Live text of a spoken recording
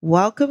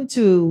Welcome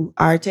to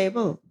our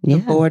table, the Yeah.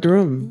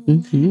 boardroom.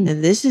 Mhm.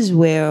 And this is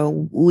where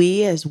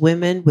we, as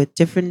women with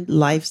different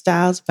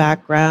lifestyles,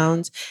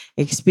 backgrounds,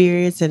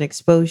 experience, and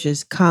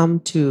exposures,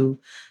 come to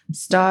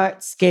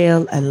start,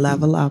 scale, and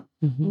level up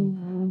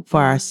Mhm.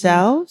 for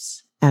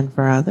ourselves and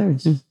for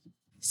others. Mm.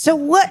 So,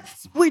 what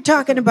we're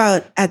talking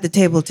about at the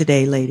table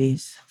today,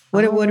 ladies?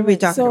 What are we Alright,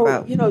 talking so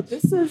about?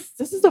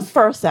 this is the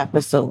first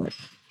episode.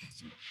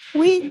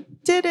 We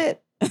did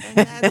it. And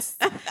that's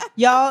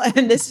y'all,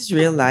 and this is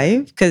real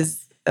life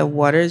because the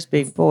water is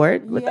being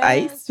poured with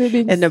ice we're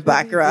being, in the we're being-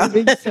 background.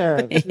 We're being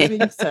served. We're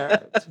being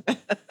served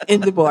in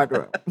the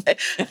boardroom.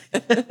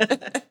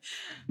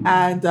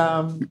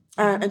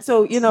 And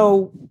so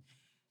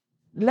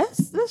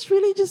let's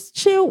really just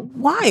chill.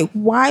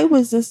 Why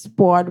was this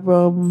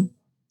boardroom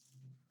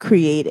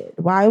created?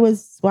 Why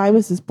was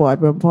this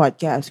boardroom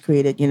podcast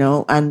created?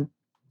 And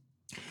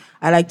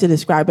I like to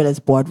describe it as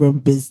boardroom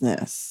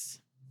business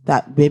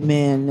that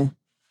women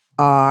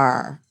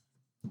are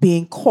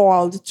being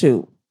called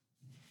to,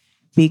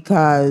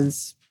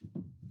 because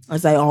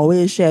as I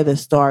always share the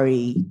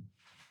story,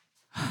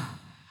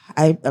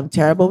 I'm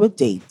terrible with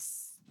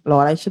dates.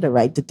 Lord, I should have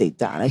write the date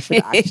down. I should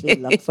actually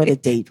look for the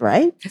date,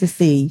 right? To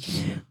see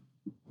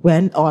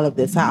when all of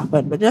this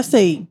happened. But just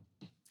say,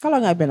 how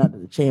long I've been under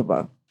the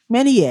chamber?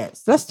 Many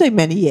years. Let's say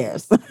many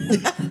years.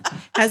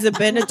 Has it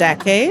been a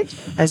decade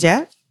as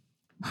yet?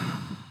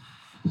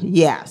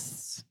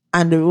 Yes.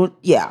 And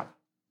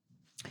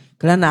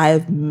Glenn and I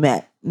have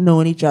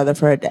known each other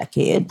for a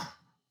decade.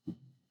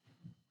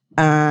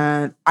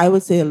 And I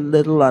would say a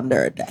little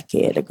under a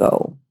decade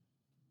ago,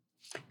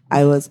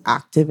 I was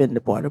active in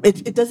the boardroom.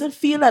 It doesn't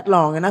feel that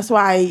long. And that's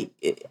why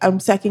I'm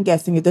second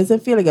guessing. It doesn't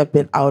feel like I've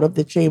been out of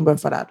the chamber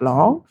for that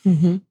long.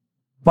 Mm-hmm.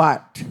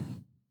 But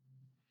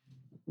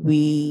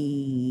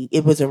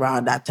it was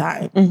around that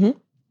time. Mm-hmm.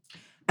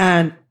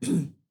 And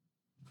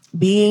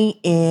being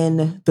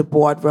in the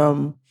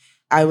boardroom,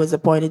 I was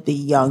appointed the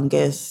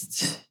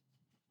youngest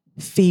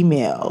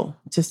female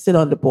to sit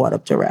on the board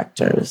of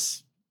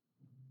directors.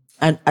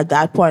 And at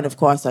that point, of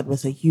course, that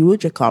was a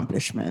huge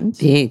accomplishment.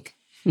 Big.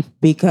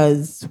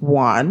 Because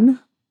one,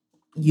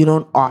 you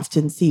don't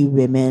often see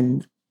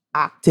women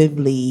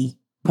actively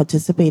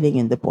participating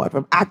in the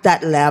boardroom at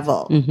that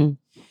level. Mhm.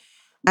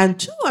 And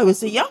two, I was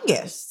the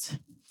youngest.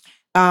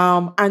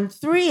 And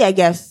three, I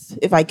guess,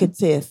 if I could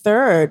say a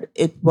third,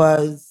 it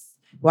was,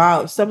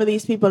 wow, some of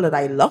these people that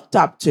I looked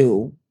up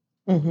to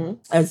Mm-hmm.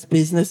 as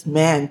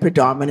businessmen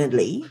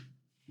predominantly,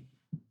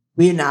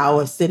 we now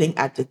are sitting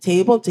at the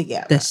table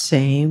together. The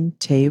same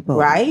table.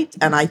 Right?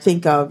 And I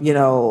think of,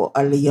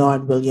 a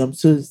Leon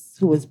Williams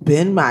who has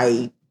been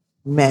my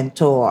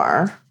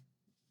mentor,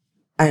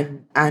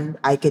 and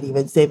I could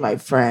even say my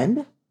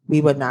friend.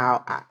 We were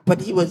now,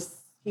 but he was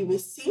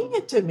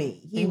senior to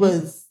me. He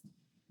was,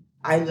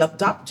 I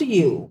looked up to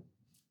you,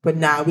 but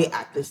now we're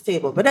at this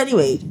table. But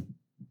anyway,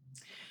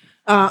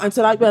 and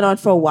so that went on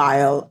for a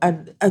while.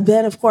 And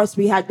then, of course,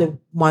 we had the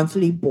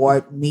monthly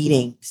board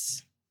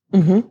meetings,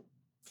 Mm-hmm.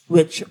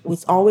 which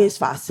was always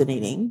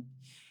fascinating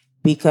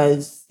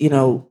because, you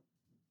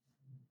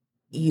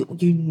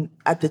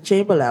at the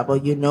chamber level,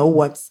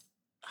 what's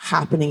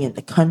happening in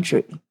the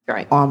country,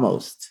 Right.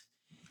 almost.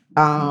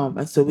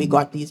 And so we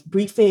got these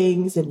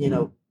briefings, and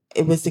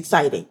it was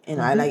exciting.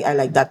 I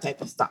like that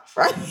type of stuff,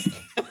 right?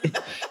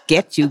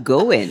 Get you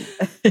going.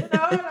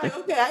 I'm like,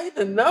 okay, I need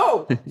to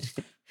know.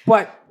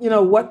 But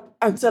what?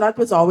 And so that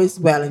was always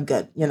well and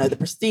good. The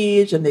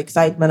prestige and the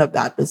excitement of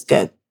that was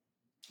good.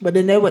 But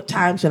then there were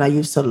times when I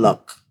used to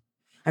look.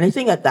 And I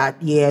think at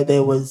that year,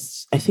 there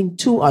was, I think,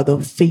 two other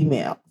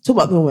women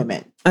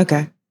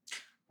Okay.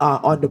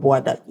 on the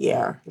board that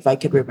year, if I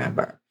could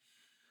remember.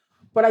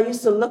 But I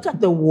used to look at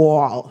the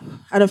wall.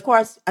 And of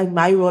course, in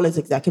my role as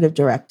executive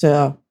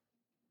director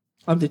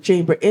of the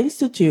Chamber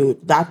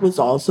Institute, that was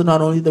also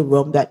not only the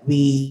room that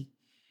we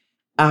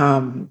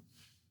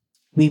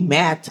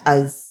met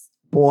as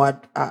board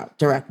of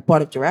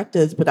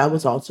directors, but that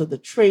was also the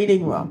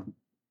trading room.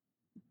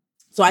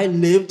 So I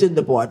lived in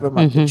the boardroom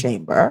of the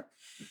chamber.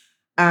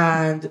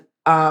 And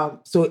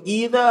so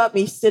either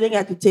me sitting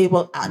at the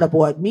table at a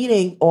board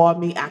meeting or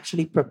me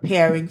actually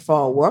preparing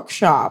for a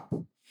workshop,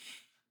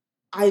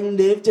 I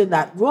lived in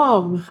that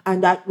room,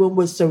 and that room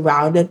was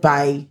surrounded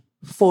by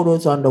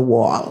photos on the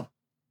wall.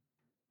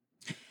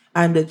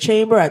 And the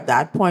chamber at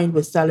that point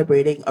was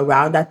celebrating,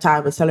 around that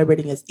time, was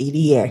celebrating its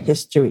 80-year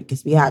history,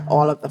 because we had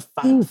all of the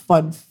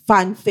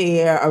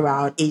fanfare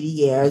around 80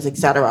 years,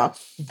 etc.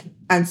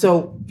 And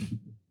so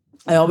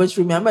I always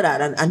remember that.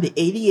 And the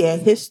 80-year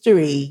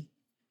history,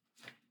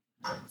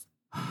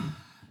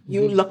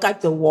 you look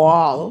at the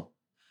wall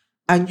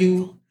and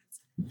you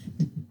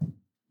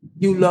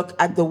look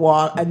at the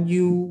wall and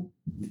you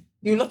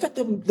look at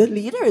the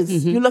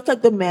leaders. You look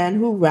at the man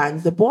who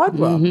ran the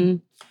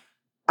boardroom.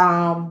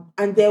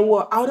 And there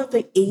were, out of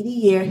the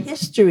 80-year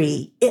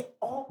history, and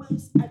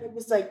it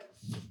was like,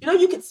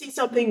 you can see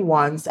something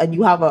once and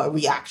you have a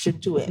reaction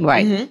to it.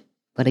 Right. Mm-hmm.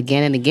 But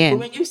again and But again.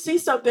 when you see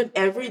something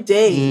every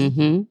day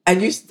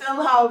and you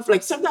still have,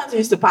 like, sometimes I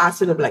used to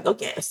pass it and be like,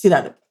 okay, I see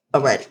that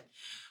already.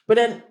 But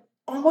then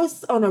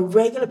almost on a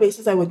regular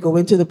basis, I would go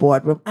into the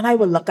boardroom and I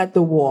would look at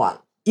the wall.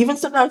 Even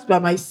sometimes by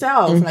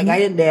myself, like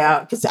I in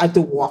there, because I had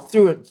to walk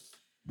through it.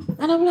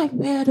 And I'm like,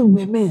 where are the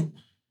women?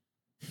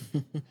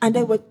 And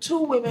there were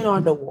two women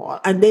on the wall.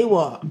 And they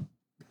were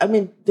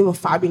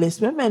fabulous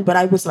women, but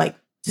I was like,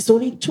 there's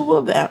only two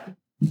of them.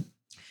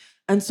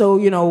 And so,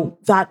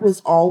 that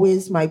was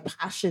always my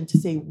passion to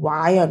say,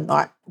 why are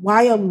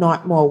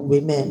not more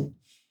women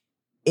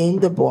in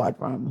the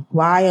boardroom?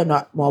 Why are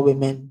not more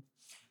women,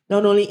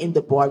 not only in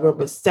the boardroom,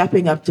 but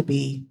stepping up to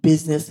be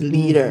business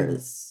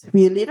leaders?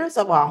 We're leaders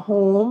of our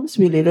homes.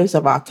 We're leaders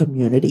of our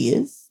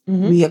communities.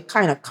 We are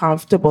kind of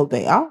comfortable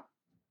there.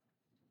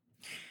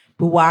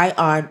 But why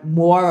aren't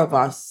more of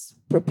us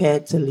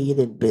prepared to lead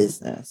in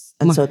business?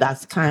 And so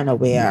that's kind of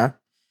where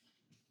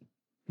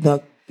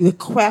the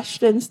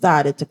question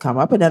started to come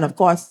up. And then, of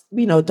course,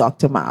 we know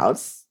Dr.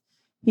 Miles.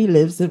 He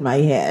lives in my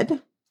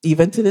head,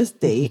 even to this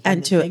day.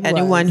 And to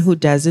anyone who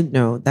doesn't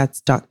know, that's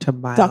Dr.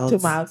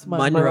 Miles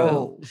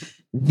Monroe.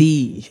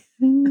 The.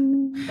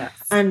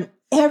 And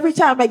every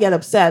time I get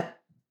upset,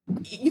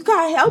 you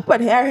can't help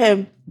but hear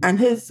him and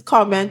his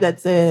comment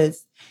that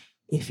says,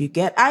 if you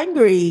get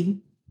angry,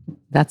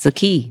 that's a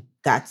key.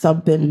 That's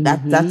something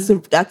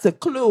that's a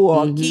clue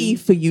or a key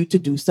for you to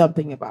do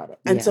something about it.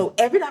 And so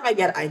every time I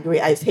get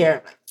angry, I hear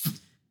him like,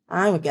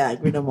 I don't get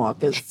angry no more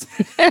because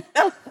I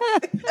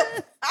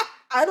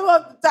don't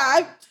have the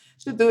time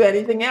to do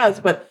anything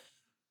else. But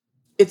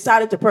it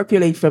started to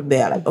percolate from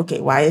there. Like, okay,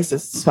 why is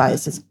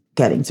this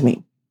getting to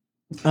me?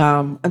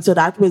 And so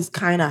that was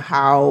kind of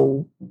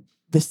how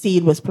the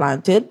seed was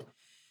planted.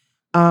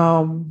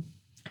 And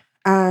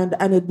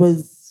it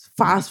was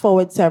fast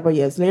forward several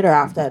years later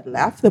after I'd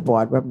left the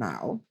boardroom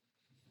now,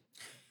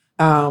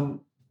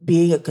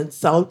 being a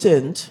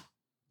consultant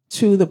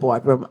to the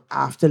boardroom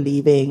after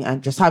leaving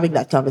and just having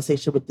that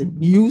conversation with the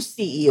new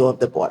CEO of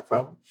the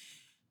boardroom.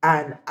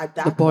 And at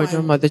that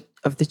boardroom point,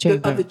 of the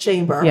chamber. Of the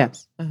chamber.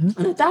 Yes. And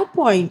at that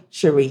point,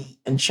 Cherie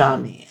and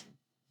Charmaine,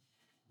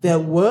 there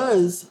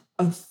was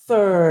a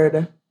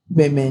third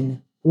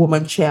woman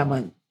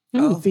chairman.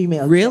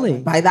 Female. Really?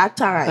 Chairman. By that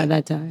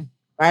time.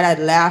 Right, I'd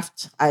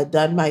left, I'd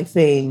done my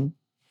thing,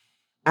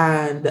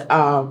 and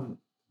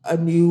a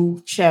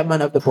new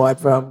chairman of the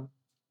boardroom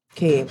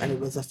came, and it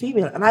was a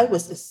female, and I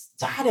was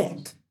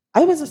ecstatic.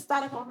 I'm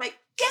like,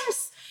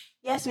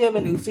 yes, we have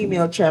a new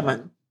female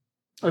chairman.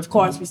 Of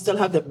course, we still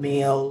have the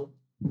male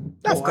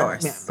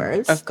board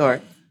members. Of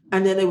course.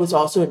 And then there was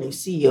also a new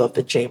CEO of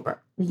the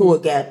chamber, who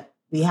again,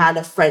 we had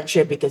a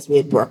friendship because we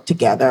had worked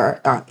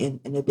together in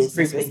a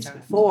business space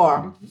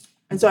before.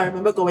 And so I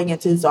remember going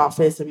into his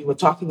office and we were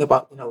talking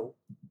about,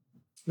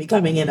 me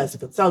coming in as a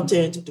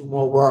consultant to do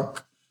more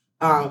work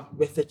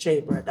with the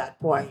chamber at that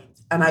point.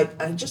 And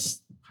I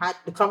just had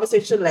the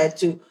conversation led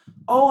to,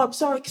 I'm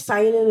so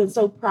excited and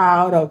so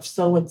proud of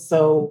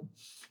so-and-so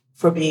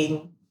for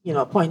being,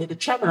 appointed the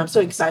chairman. I'm so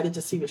excited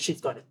to see what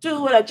she's going to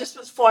do. And I just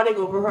was fawning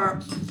over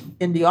her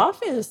in the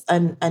office.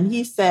 And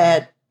he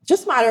said,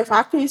 just matter of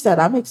fact, he said,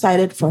 I'm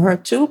excited for her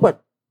too,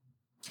 but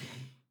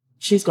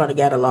she's going to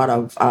get a lot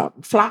of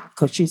flack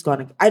because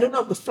I don't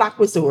know if the flack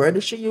was the word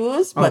that she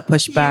used, but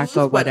pushback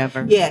or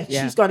whatever. Yeah,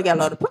 she's going to get a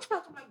lot of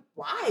pushback. I'm like,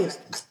 why?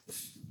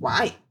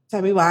 Why?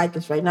 Tell me why,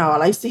 because right now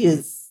all I see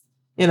is,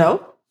 And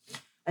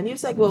he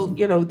was like, well,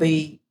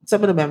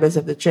 some of the members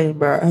of the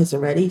chamber has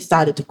already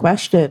started to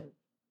question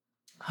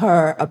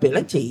her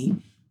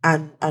ability.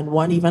 And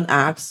one even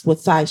asked, what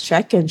size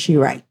check can she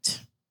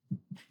write?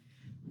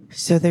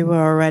 So they were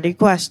already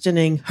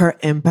questioning her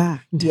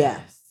impact.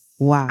 Yes.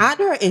 Wow. And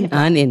her income.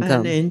 And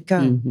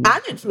income.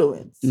 And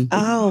influence.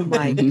 Oh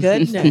my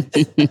goodness.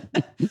 And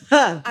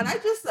I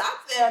just sat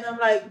there and I'm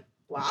like,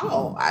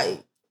 wow.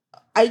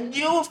 I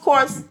knew, of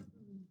course,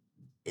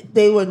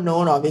 they were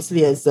known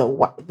obviously as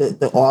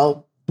the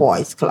all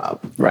boys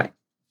club. Right.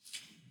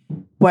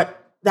 But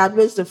that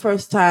was the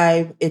first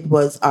time it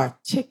was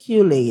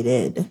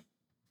articulated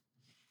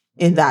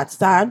in that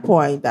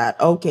standpoint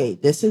that, okay,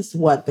 this is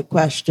what the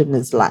question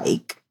is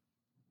like.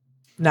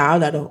 Now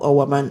that a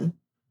woman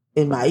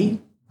in my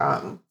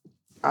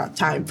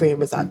time frame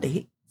was at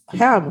the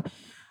helm.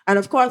 And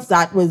of course,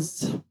 that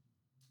was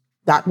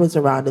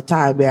around the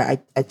time where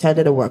I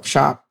attended a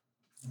workshop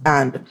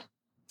and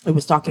it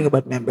was talking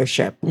about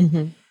membership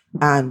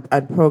and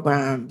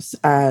programs.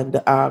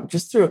 And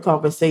just through a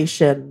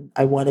conversation,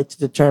 I wanted to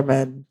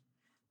determine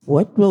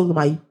what will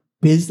my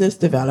business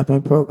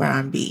development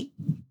program be?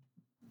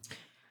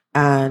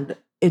 And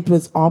it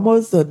was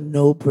almost a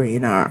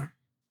no-brainer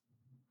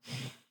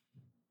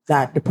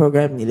that the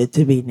program needed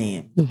to be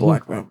named the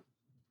Boardroom.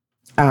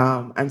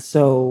 And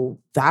so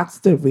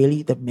that's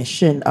really the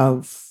mission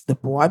of the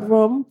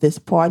Boardroom, this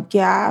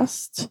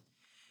podcast,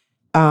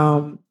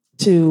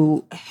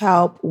 to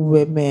help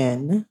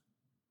women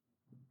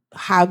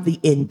have the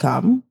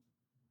income,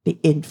 the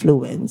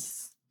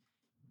influence,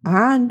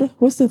 and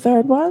what's the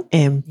third one?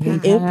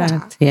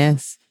 Impact.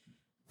 Yes.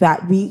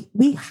 That we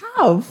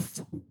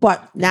have,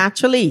 but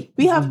naturally.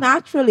 We have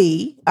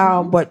naturally,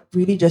 but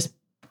really just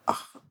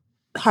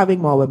having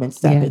more women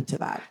step Yeah. into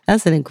that.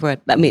 That's an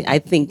incredible. I mean, I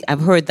think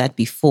I've heard that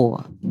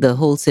before. The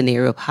whole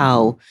scenario of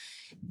how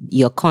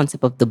your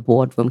concept of the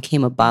boardroom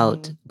came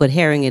about, but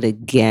hearing it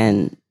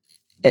again,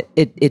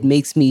 it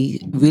makes me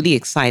really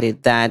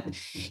excited that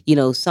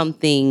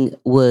something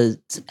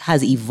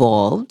has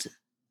evolved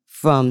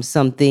from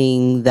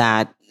something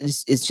that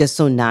is just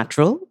so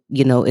natural.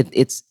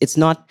 It's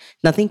not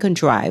nothing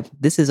contrived.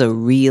 This is a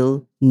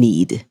real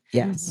need.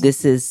 Yes.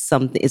 This is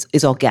something.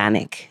 It's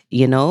organic.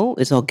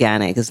 It's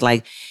organic. It's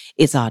like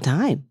it's our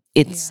time.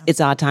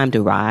 It's our time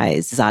to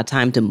rise. It's our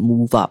time to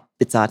move up.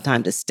 It's our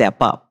time to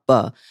step up.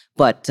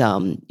 But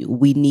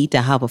we need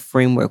to have a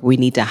framework. We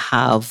need to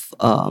have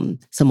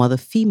some other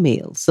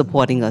females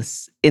supporting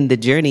us in the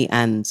journey.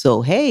 And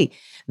so, hey,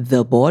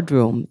 the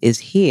boardroom is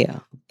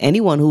here.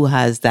 Anyone who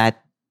has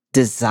that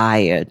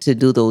desire to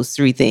do those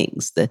three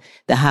things, to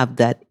have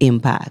that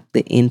impact,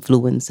 the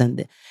influence,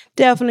 and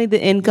definitely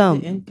the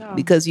income.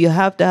 Because you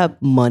have to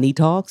have money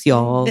talks,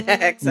 y'all.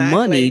 Exactly.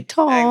 Money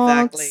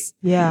talks. Exactly.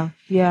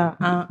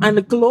 Yeah. And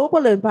the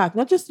global impact,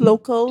 not just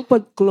local,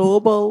 but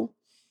global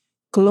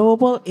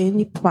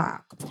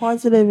impact,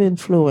 positive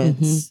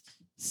influence,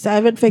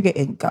 7-figure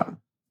income.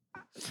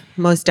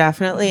 Most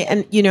definitely.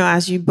 And,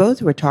 as you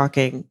both were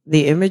talking,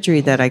 the imagery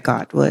that I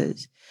got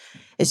was,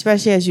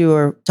 especially as you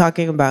were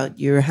talking about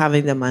you're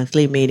having the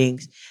monthly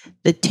meetings,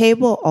 the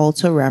table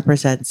also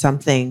represents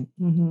something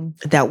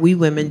that we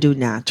women do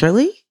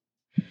naturally,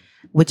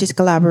 which is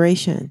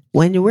collaboration.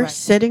 When we're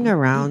sitting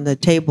around the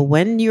table,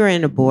 when you're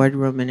in a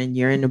boardroom and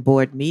you're in a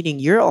board meeting,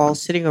 you're all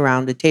sitting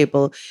around the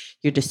table,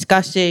 you're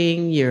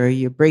discussing,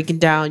 you're breaking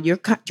down, you're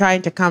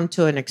trying to come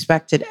to an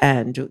expected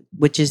end,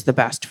 which is the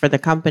best for the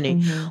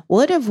company.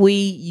 What if we,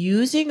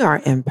 using our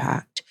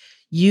impact,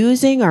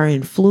 using our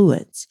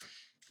influence,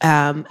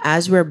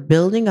 as we're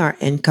building our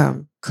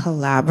income,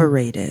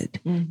 collaborated,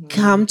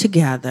 come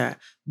together,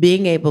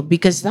 being able,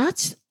 because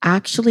that's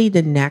actually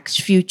the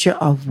next future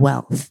of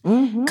wealth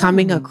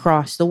coming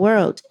across the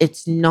world.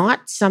 It's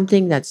not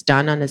something that's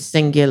done on a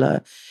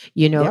singular,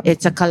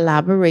 it's a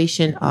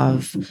collaboration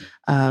of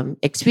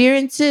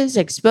experiences,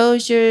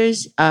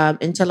 exposures,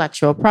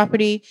 intellectual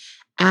property.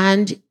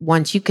 And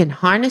once you can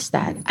harness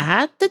that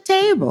at the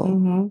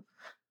table,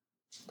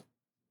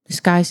 the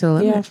sky's the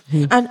limit.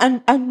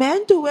 And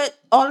men do it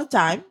all the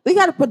time. We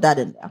got to put that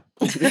in there.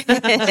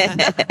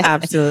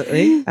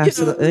 Absolutely.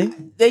 Absolutely.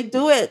 They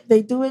do it.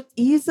 They do it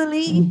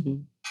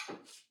easily.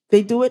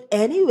 They do it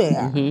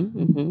anywhere.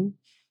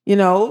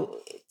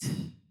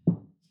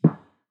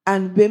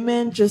 And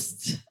women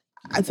just,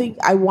 I think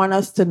I want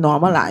us to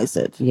normalize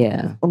it.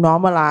 Yeah.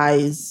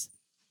 Normalize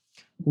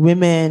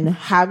women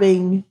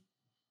having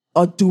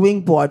or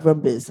doing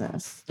boardroom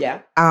business.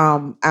 Yeah.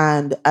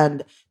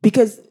 And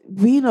because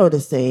we know the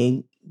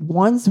saying,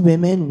 once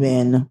women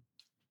win,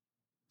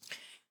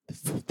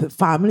 the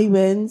family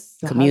wins,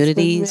 the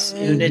Communities.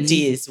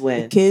 Communities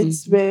win. the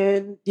kids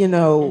win,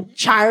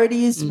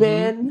 charities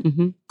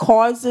win,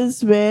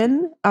 causes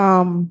win.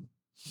 And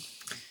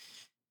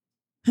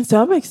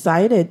so I'm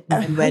excited.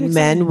 And when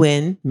men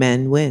win,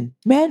 men win.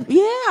 Men,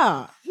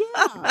 yeah.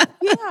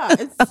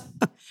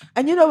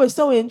 And it's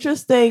so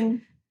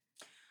interesting.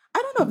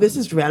 I don't know if this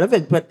is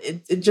relevant, but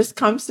it just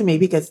comes to me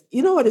because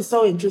what is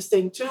so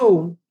interesting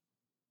too?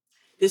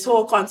 This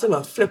whole concept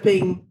of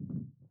flipping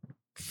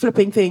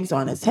things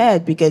on its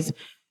head, because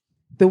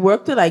the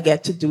work that I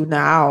get to do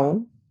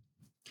now,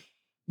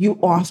 you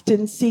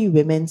often see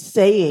women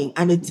saying,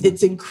 and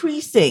it's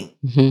increasing.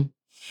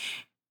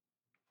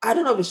 I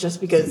don't know if it's just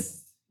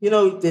because,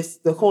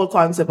 the whole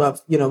concept of,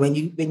 when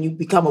you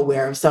become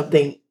aware of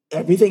something,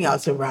 everything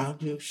else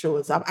around you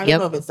shows up. I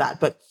don't know if it's that,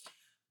 but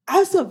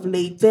as of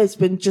late, there's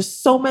been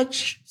just so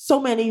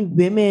many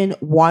women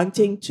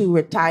wanting to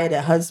retire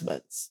their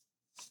husbands.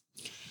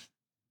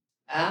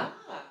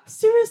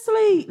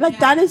 Seriously,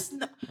 that is,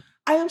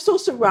 I am so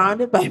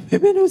surrounded by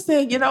women who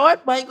say, you know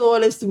what, my goal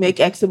is to make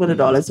X amount of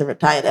dollars and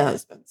retire their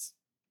husbands.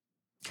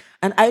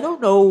 And I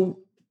don't know,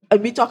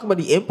 and we talk about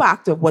the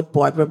impact of what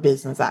boardroom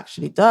business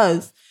actually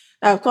does.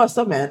 Now, of course,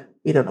 some men,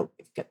 we don't know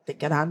if they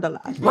can handle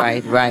that.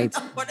 Right.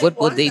 What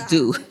would they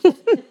do?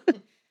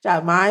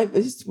 My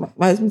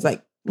husband's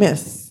like,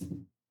 Miss,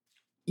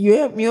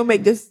 you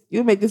make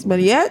this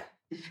money yet?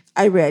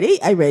 I ready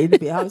to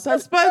be a house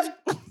husband.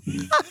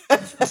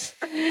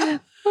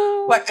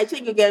 But I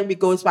think again, it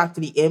goes back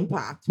to the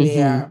impact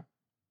where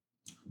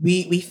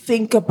we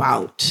think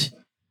about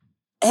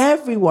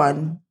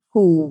everyone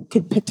who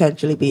could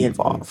potentially be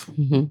involved.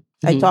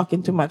 I'm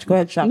talking too much. Go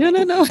ahead, Shab.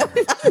 No.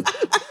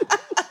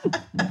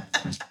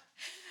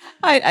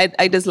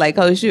 I just like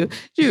how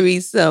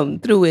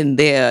Sharice threw in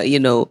there,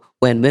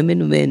 when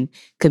women win,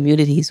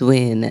 communities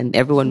win, and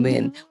everyone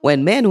win.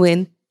 When men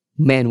win,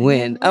 men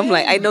win. I'm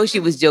like, I know she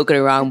was joking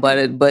around about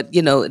it, but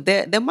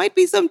there might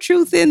be some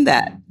truth in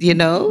that,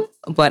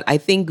 But I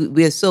think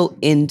we're so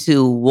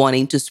into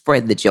wanting to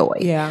spread the joy.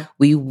 Yeah.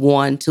 We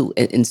want to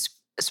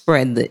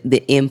spread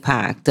the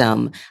impact.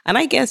 And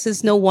I guess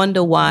it's no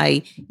wonder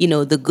why,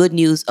 the good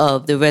news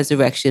of the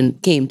resurrection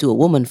came to a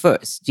woman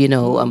first.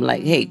 I'm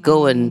like, hey,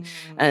 go and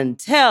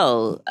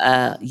tell.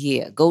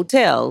 Go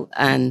tell.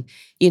 And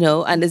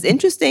it's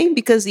interesting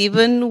because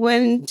even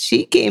when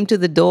she came to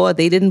the door,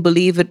 they didn't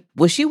believe it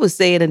what she was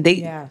saying, and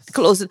they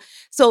closed it.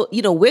 So,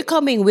 we're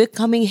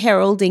coming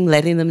heralding,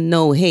 letting them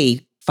know,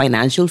 hey,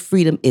 financial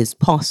freedom is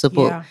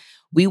possible. Yeah.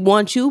 We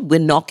want you. We're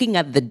knocking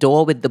at the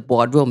door with the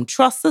boardroom.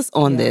 Trust us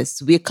on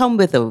this. We come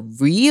with a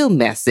real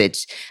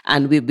message,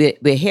 and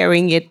we're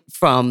hearing it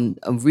from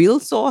real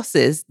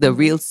sources, the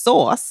real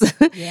source,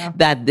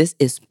 that this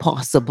is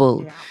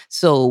possible. Yeah.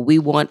 So we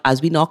want,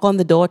 as we knock on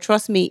the door,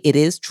 trust me, it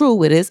is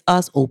true. It is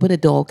us. Open the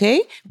door,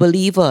 okay?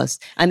 Believe us.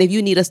 And if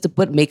you need us to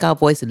make our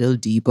voice a little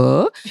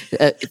deeper,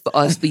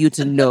 for you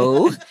to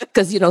know,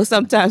 because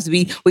sometimes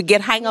we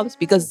get hang-ups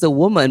because it's a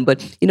woman,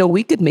 but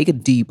we could make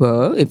it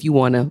deeper if you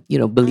want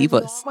to believe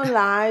us.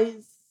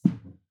 Normalize.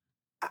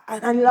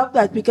 I love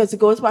that because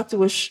it goes back to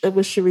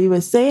what Cherie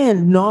was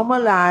saying.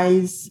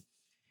 Normalize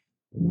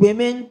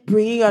women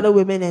bringing other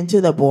women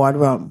into the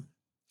boardroom.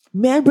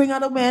 Men bring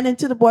other men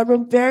into the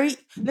boardroom.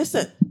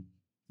 Listen,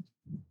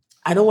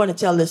 I don't want to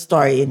tell this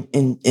story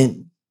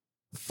in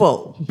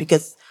full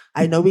because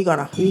I know we're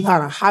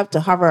gonna have to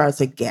have her as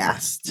a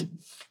guest,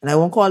 and I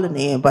won't call the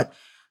name. But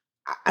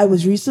I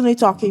was recently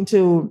talking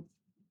to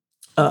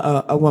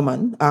a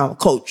woman,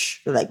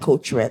 coach, like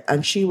Coach Red,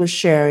 and she was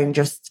sharing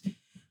just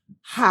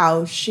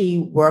how she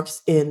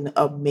works in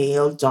a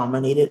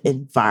male-dominated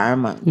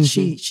environment.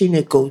 Mm-hmm. She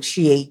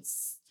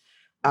negotiates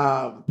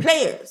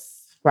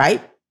players,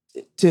 right,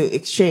 to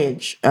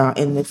exchange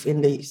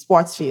in the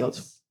sports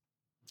field.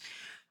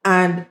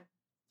 And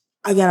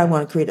again, I'm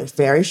going to create a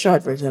very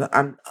short version.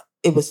 And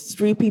it was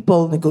 3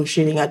 people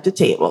negotiating at the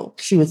table.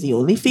 She was the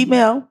only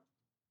female.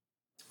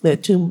 There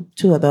were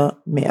two other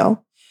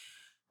male.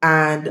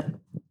 And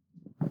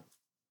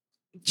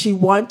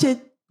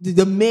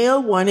the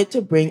male wanted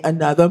to bring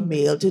another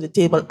male to the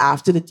table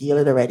after the deal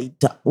had already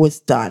was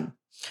done.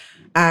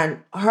 And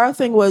her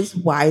thing was,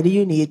 why do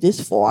you need this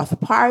 4th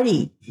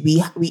party?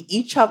 We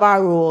each have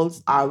our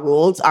roles. Our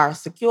roles are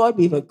secured.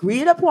 We've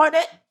agreed upon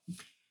it.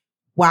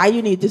 Why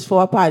you need this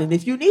 4th party? And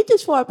if you need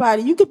this 4th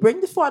party, you could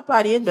bring the 4th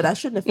party in, but that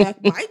shouldn't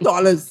affect my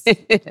dollars.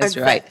 That's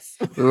right.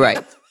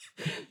 Right.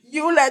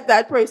 You let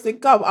that person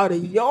come out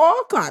of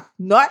your cut,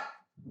 not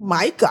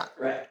my cut.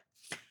 Right.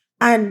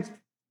 And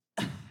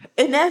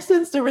in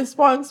essence, the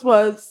response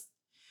was,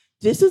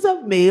 this is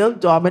a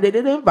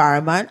male-dominated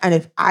environment, and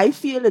if I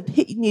feel that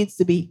he needs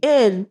to be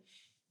in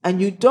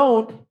and you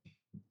don't,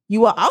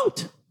 you are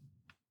out.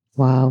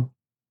 Wow.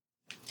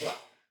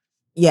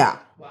 Yeah.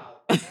 Wow.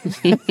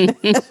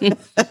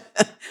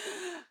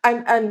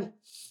 and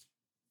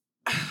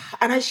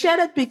I share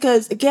that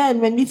because,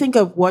 again, when we think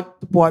of what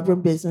the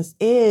boardroom business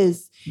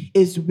is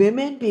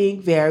women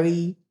being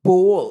very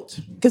bold,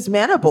 because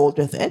men are bold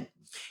with it.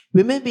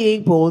 Women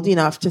being bold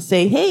enough to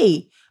say,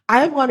 hey,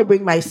 I want to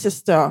bring my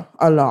sister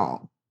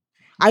along.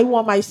 I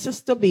want my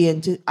sister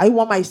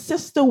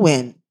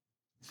win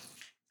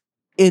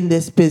in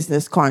this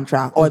business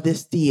contract or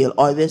this deal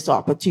or this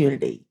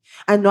opportunity.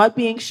 And not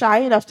being shy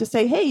enough to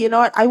say, hey, you know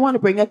what? I want to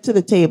bring it to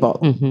the table.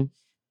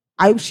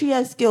 Mm-hmm. She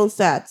has skill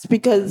sets,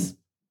 because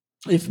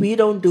if we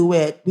don't do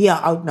it, we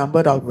are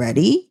outnumbered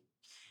already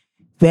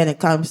when it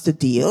comes to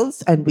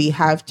deals, and we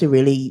have to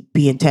really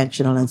be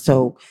intentional. And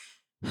so,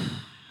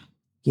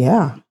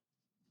 yeah.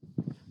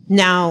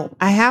 Now,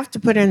 I have to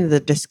put in the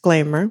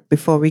disclaimer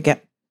before we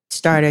get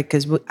started,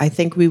 because I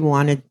think we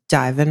want to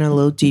dive in a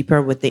little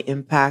deeper with the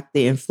impact,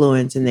 the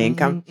influence, and the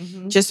income,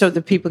 just so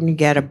that people can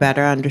get a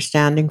better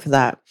understanding for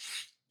that.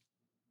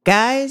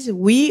 Guys,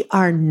 we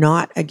are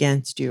not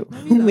against you.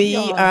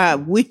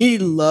 We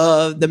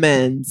love the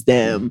men's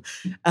them.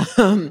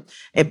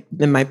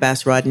 In my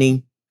best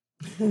Rodney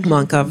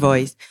Monka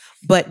voice.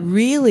 But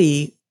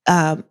really,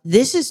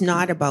 this is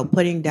not about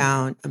putting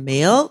down a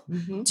male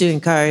to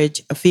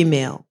encourage a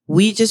female.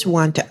 We just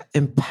want to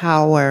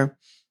empower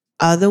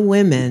other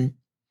women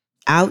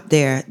out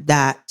there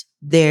that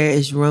there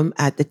is room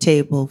at the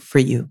table for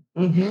you.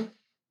 Mm-hmm.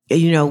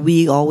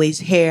 We always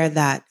hear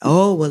that,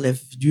 oh, well,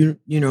 if you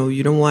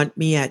don't want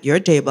me at your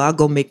table, I'll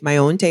go make my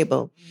own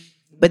table.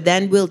 But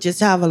then we'll just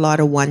have a lot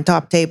of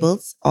one-top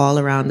tables all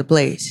around the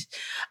place.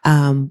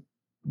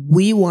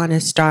 We want to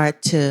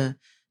start to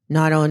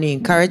not only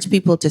encourage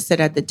people to sit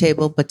at the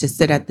table, but to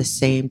sit at the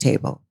same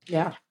table.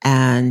 Yeah.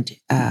 And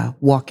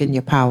walk in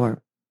your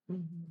power.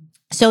 Mm-hmm.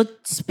 So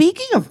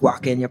speaking of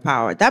walk in your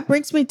power, that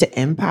brings me to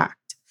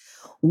impact.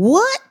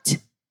 What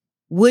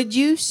would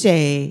you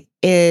say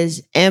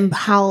is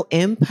how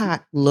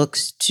impact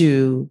looks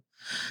to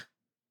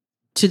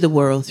the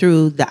world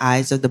through the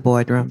eyes of the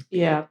boardroom?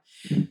 Yeah.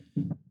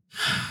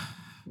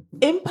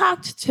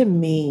 Impact to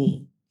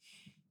me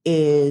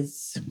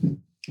is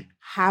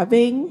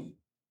having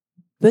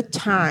the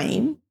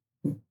time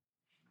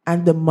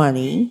and the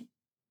money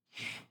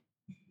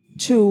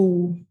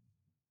to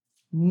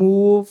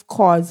move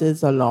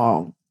causes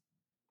along.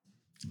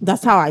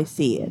 That's how I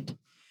see it.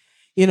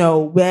 You know,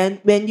 when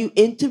you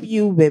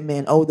interview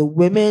women, or the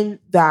women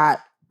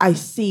that I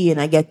see and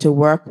I get to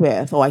work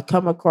with or I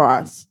come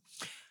across,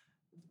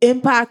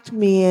 impact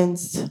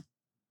means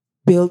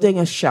building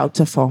a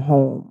shelter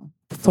for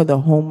the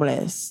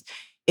homeless.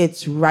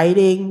 It's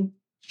writing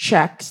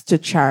checks to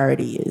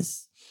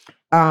charities.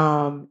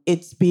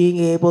 It's being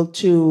able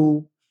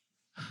to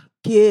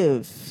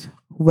give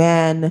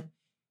when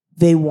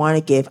they want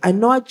to give, and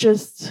not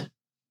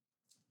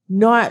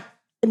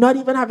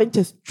even having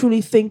to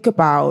truly think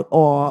about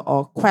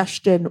or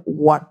question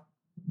what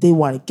they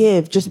want to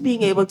give. Just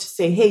being able to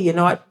say, hey, you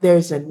know what,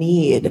 there's a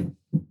need,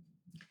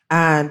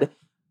 and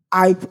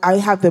I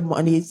have the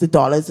money, the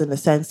dollars in the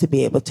sense to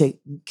be able to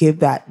give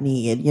that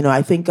need. You know,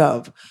 I think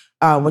of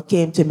what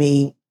came to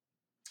me,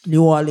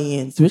 New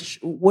Orleans,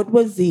 what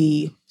was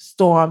the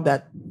storm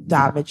that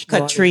damaged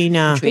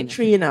Katrina.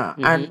 Katrina.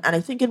 And I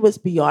think it was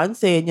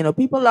Beyonce, and you know,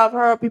 people love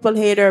her, people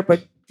hate her,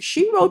 but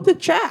she wrote the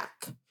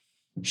check.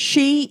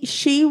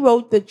 She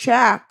wrote the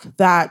check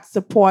that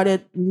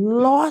supported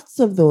lots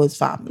of those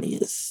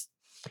families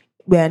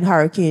when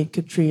Hurricane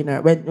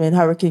Katrina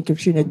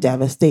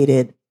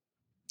devastated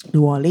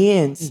New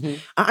Orleans.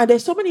 And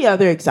there's so many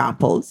other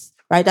examples,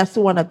 right? That's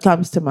the one that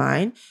comes to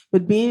mind.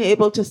 But being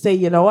able to say,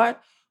 you know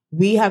what,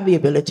 we have the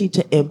ability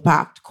to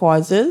impact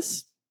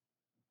causes,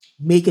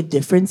 make a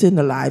difference in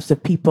the lives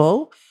of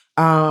people,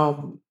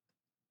 and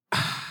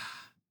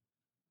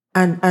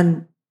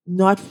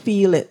not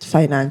feel it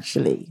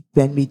financially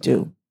when we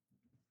do.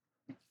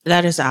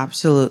 That is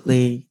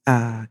absolutely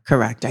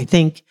correct. I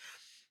think,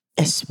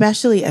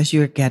 especially as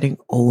you're getting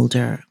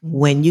older,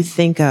 when you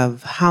think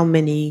of how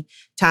many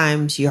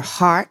times your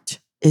heart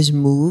is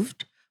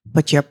moved,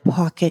 but your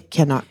pocket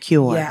cannot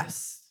cure.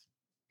 Yes.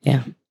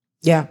 Yeah.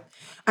 Yeah.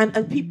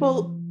 And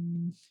people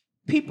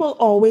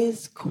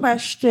always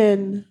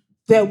question,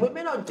 there are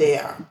women out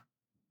there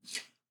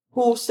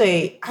who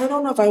say, I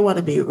don't know if I want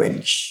to be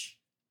rich.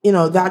 You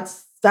know,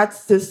 that's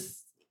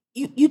this,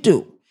 you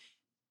do.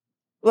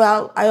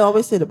 Well, I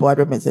always say the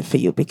boardroom isn't for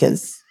you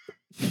because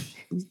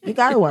you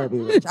gotta want to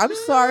be rich. I'm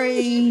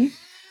sorry.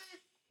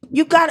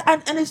 You got,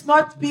 and it's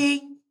not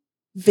being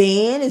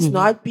vain, it's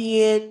not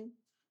being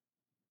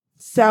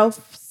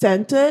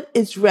self-centered.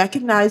 It's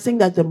recognizing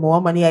that the more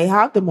money I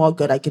have, the more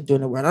good I can do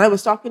in the world. And I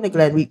was talking to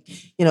Glenn, he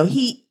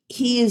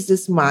has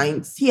this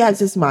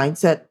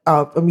mindset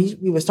of,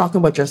 we was talking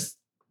about just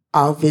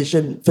our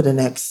vision for the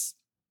next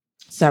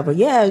several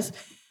years.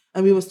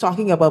 And we was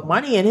talking about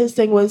money, and his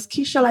thing was,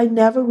 Keisha, I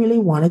never really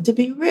wanted to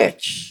be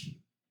rich.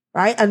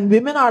 Right? And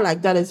women are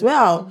like that as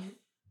well.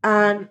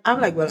 And I'm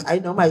like, well, I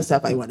know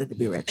myself, I wanted to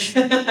be rich.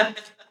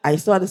 I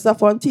saw the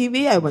stuff on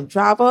TV, I want to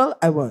travel,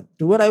 I want to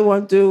do what I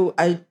want to do.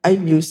 I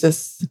knew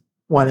sis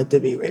wanted to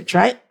be rich,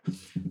 right?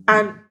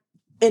 And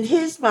in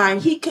his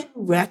mind, he can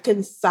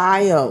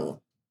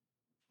reconcile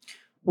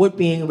what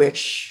being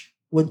rich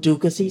would do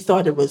because he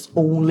thought it was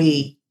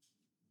only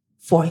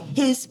for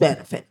his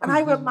benefit. And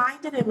I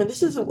reminded him, and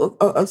this is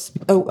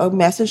a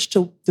message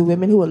to the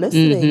women who are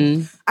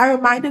listening. I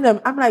reminded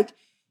him, I'm like,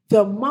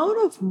 the amount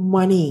of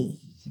money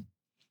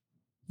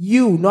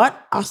you,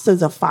 not us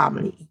as a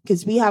family,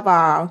 because we have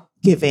our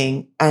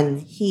giving and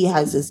he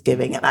has his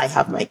giving and I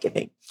have my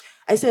giving.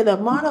 I said, the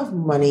amount of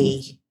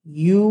money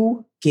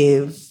you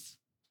give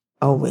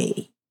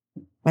away.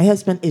 My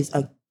husband is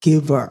a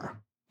giver.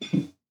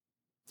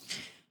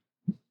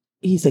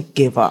 He's a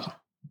giver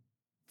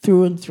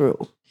through and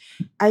through.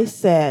 I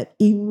said,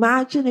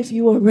 imagine if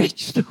you were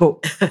rich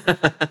though.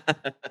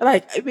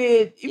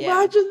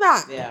 Imagine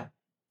that.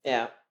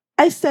 Yeah.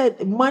 I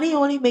said, money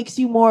only makes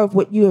you more of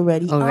what you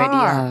already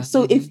are.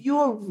 So if you're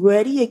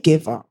already a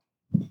giver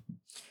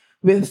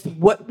with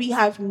what we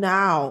have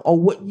now or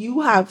what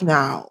you have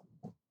now,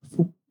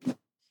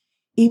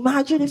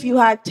 imagine if you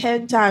had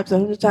 10 times,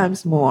 100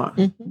 times more.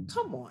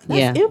 Come on,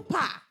 that's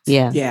impact.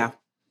 Yeah.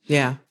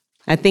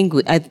 I think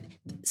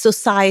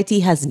society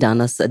has done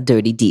us a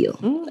dirty deal.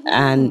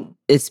 And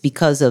it's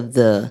because of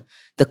the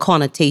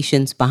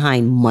connotations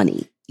behind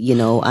money, you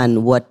know, and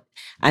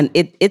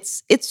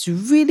it's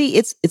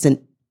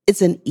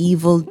an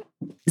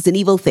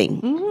evil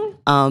thing.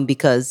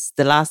 Because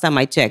the last time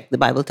I checked, the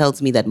Bible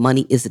tells me that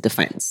money is a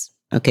defense.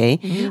 Okay.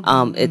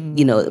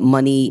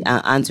 Money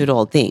answered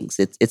all things.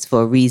 It's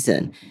for a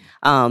reason.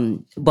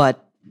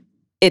 But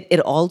it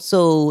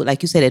also,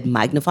 like you said, it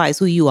magnifies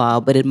who you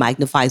are, but it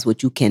magnifies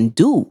what you can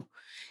do.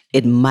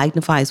 It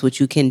magnifies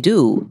what you can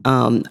do.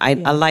 I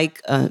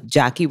like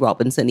Jackie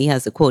Robinson. He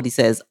has a quote. He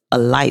says, a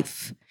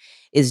life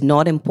is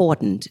not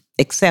important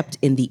except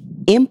in the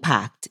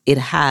impact it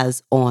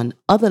has on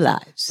other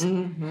lives.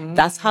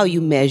 That's how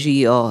you measure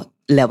your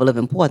level of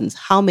importance.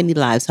 How many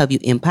lives have you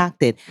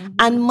impacted?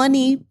 And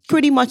money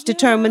pretty much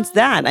determines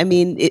that. I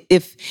mean,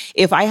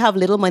 if I have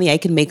little money, I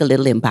can make a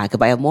little impact.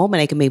 If I have more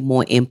money, I can make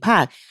more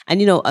impact. And,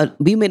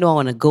 we may not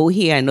want to go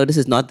here. I know this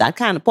is not that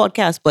kind of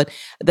podcast, but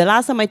the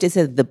last time I just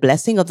said, the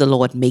blessing of the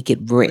Lord make it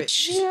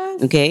rich.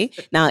 Yes. Okay?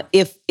 Now,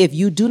 if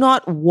you do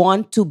not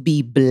want to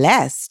be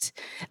blessed,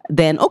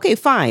 then okay,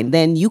 fine.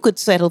 Then you could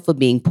settle for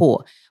being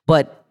poor.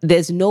 But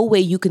there's no way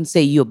you can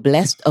say you're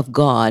blessed of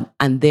God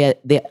and there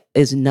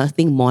is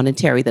nothing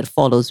monetary that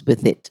follows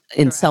with it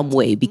in some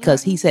way,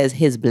 because he says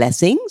his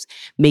blessings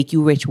make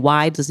you rich.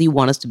 Why does he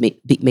want us to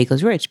make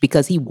us rich?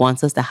 Because he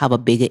wants us to have a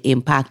bigger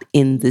impact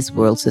in this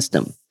world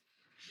system.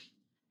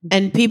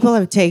 And people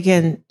have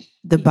taken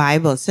the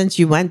Bible, since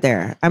you went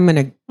there, I'm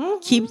going to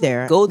keep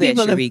there. Go there,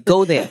 Cherie,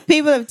 go there.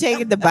 People have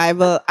taken the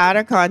Bible out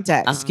of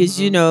context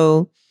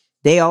because,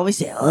 they always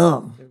say,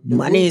 oh,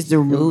 money is the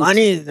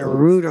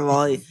root of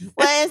all these.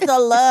 Well, it's the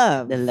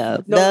love. The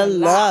love. The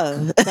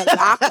love. The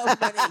lack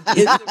of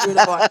money is the root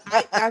of all.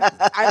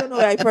 I don't know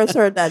where I first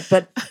heard that,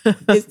 but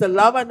it's the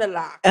love and the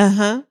lack.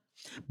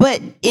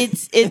 But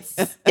it's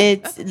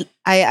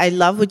I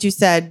love what you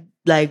said.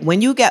 Like,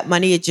 when you get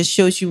money, it just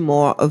shows you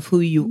more of who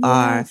you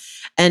are.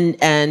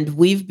 And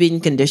we've been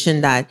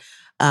conditioned that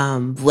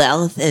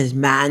wealth is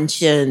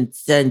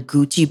mansions and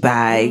Gucci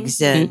bags.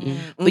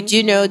 But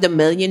the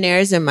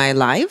millionaires in my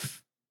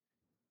life,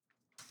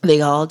 they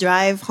all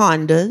drive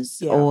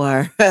Hondas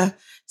or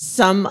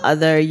some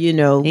other,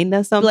 Ain't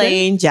that something?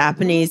 plain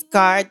Japanese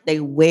car. They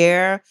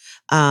wear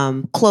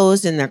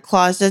clothes in their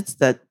closets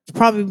that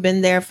probably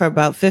been there for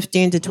about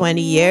 15 to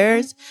 20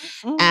 years.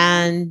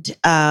 And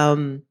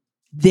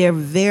they're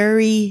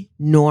very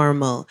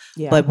normal.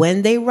 But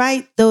when they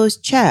write those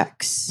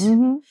checks,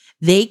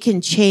 they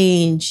can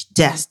change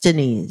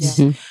destinies.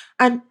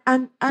 And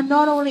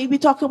not only we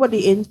talk about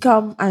the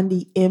income and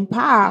the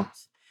impact,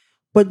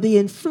 but the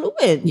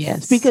influence.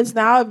 Yes. Because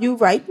now if you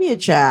write me a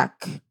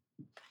check,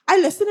 I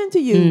listening to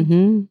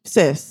you,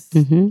 sis.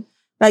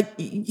 Like,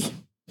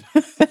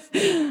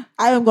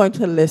 I am going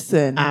to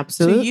listen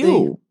Absolutely.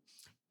 to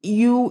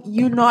you.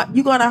 You're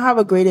gonna have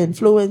a great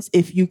influence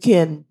if you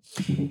can.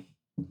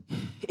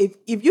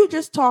 If you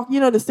just talk,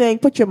 the saying,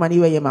 put your money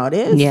where your mouth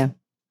is. Yeah.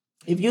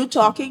 If you're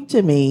talking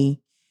to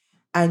me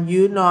and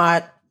you're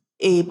not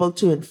able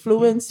to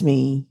influence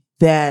me,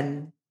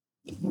 then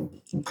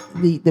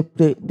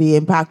the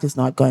impact is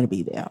not going to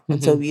be there.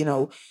 And so,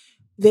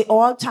 they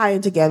all tie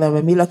in together.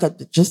 When we look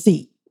at just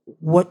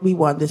what we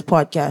want this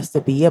podcast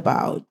to be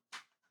about,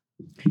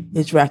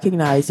 is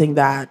recognizing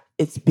that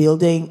it's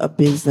building a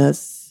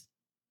business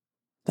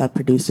that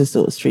produces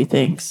those three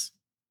things.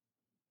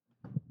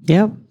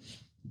 Yep.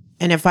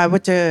 And if I were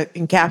to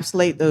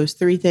encapsulate those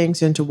three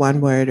things into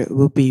one word, it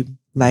would be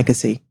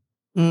legacy.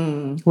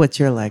 What's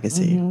your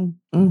legacy?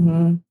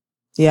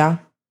 Yeah,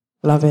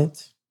 love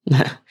it.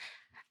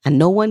 And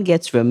no one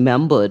gets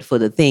remembered for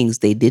the things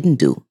they didn't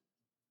do.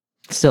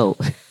 So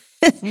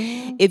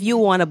if you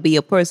want to be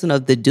a person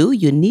of the do,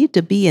 you need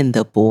to be in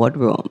the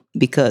boardroom,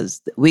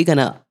 because we're going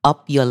to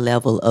up your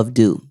level of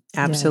do.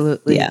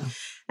 Absolutely. Yeah.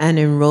 And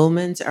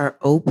enrollments are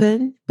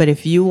open. But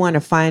if you want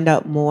to find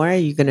out more,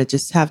 you're going to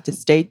just have to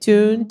stay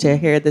tuned to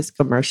hear this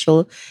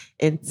commercial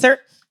insert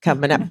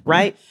coming up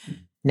right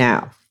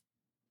now.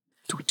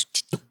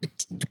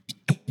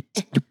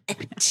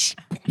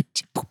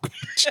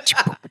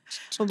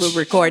 We'll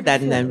record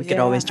that and then we can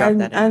always drop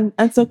that in.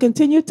 And so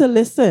continue to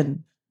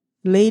listen.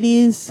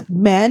 Ladies,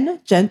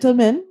 men,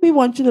 gentlemen, we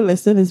want you to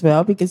listen as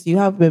well, because you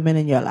have women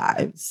in your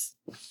lives.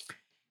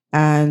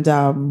 And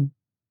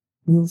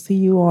we'll see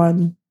you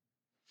on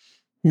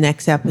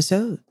next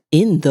episode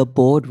in the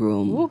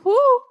boardroom.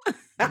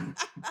 Woohoo!